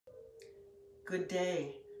Good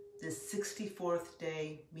day. This 64th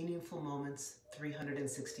day, Meaningful Moments,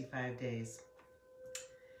 365 days.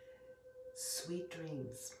 Sweet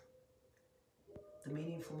dreams. The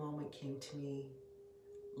meaningful moment came to me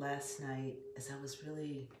last night as I was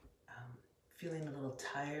really feeling a little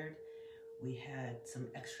tired. We had some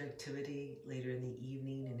extra activity later in the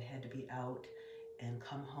evening and had to be out and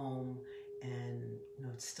come home and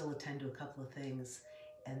still attend to a couple of things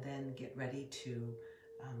and then get ready to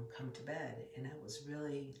come to bed. And I was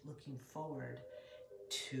really looking forward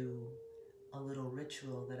to a little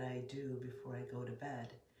ritual that I do before I go to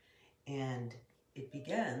bed. And it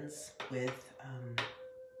begins with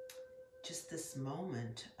just this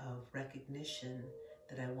moment of recognition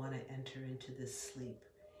that I want to enter into this sleep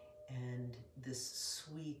and this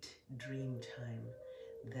sweet dream time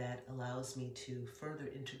that allows me to further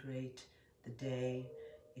integrate the day,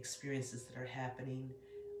 experiences that are happening,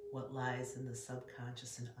 what lies in the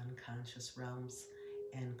subconscious and unconscious realms,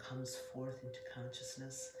 and comes forth into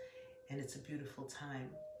consciousness. And it's a beautiful time.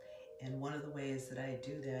 And one of the ways that I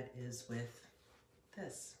do that is with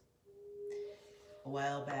this. A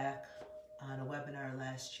while back on a webinar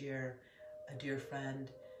last year, a dear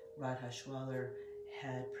friend, Radha Schwaller,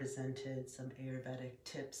 had presented some Ayurvedic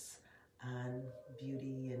tips on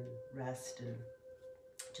beauty and rest and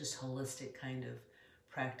just holistic kind of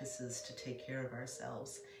practices to take care of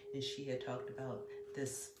ourselves. And she had talked about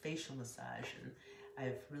this facial massage, and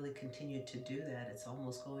I've really continued to do that. It's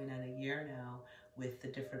almost going on a year now with the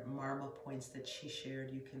different marma points that she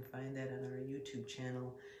shared. You can find that on our YouTube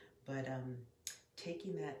channel. But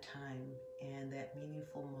taking that time and that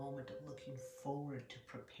meaningful moment of looking forward to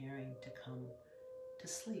preparing to come to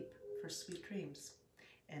sleep for sweet dreams.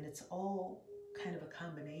 And it's all kind of a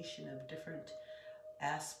combination of different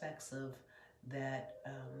aspects of that,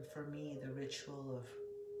 for me, the ritual of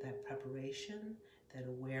that preparation, that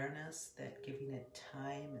awareness, that giving it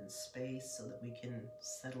time and space so that we can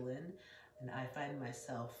settle in. And I find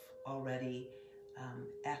myself already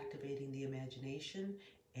activating the imagination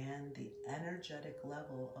and the energetic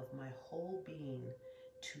level of my whole being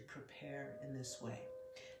to prepare in this way.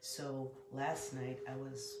 So last night I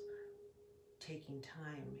was taking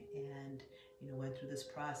time and went through this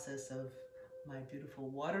process of my beautiful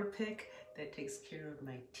water pick that takes care of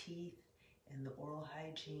my teeth and the oral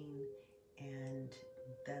hygiene, and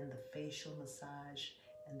then the facial massage,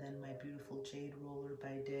 and then my beautiful jade roller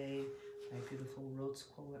by day, my beautiful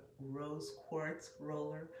rose quartz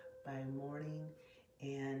roller by morning,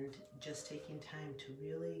 and just taking time to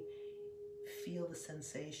really feel the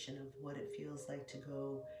sensation of what it feels like to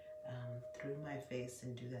go through my face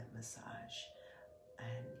and do that massage.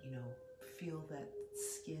 And, feel that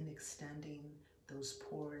skin extending, those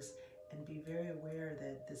pores, and be very aware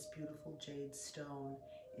that this beautiful jade stone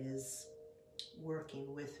is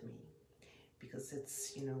working with me, because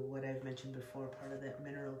it's, what I've mentioned before, part of that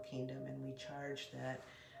mineral kingdom, and we charge that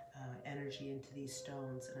energy into these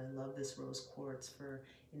stones. And I love this rose quartz for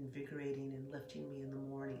invigorating and lifting me in the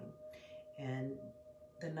morning. And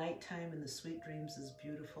the nighttime and the sweet dreams is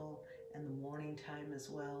beautiful, and the morning time as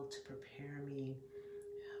well, to prepare me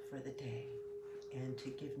for the day and to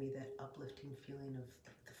give me that uplifting feeling of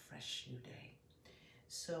the fresh new day.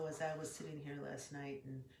 So as I was sitting here last night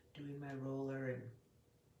and doing my roller and,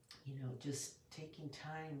 just taking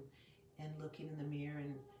time and looking in the mirror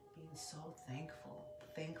and being so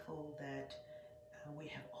thankful that we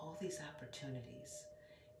have all these opportunities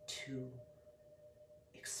to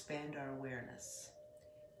expand our awareness,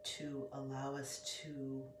 to allow us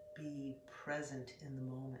to be present in the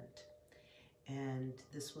moment. And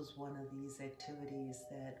this was one of these activities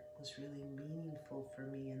that was really meaningful for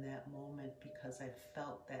me in that moment, because I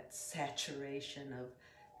felt that saturation of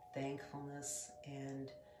thankfulness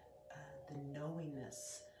and the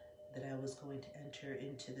knowingness that I was going to enter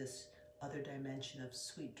into this other dimension of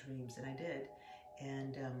sweet dreams. And I did.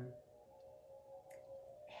 And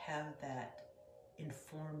have that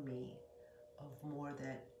inform me of more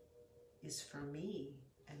that is for me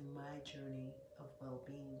and my journey of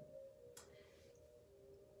well-being.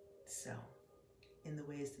 So, in the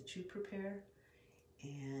ways that you prepare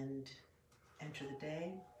and enter the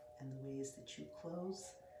day, and the ways that you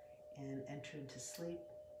close and enter into sleep,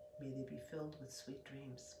 may they be filled with sweet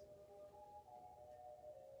dreams.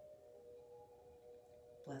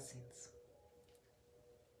 Blessings.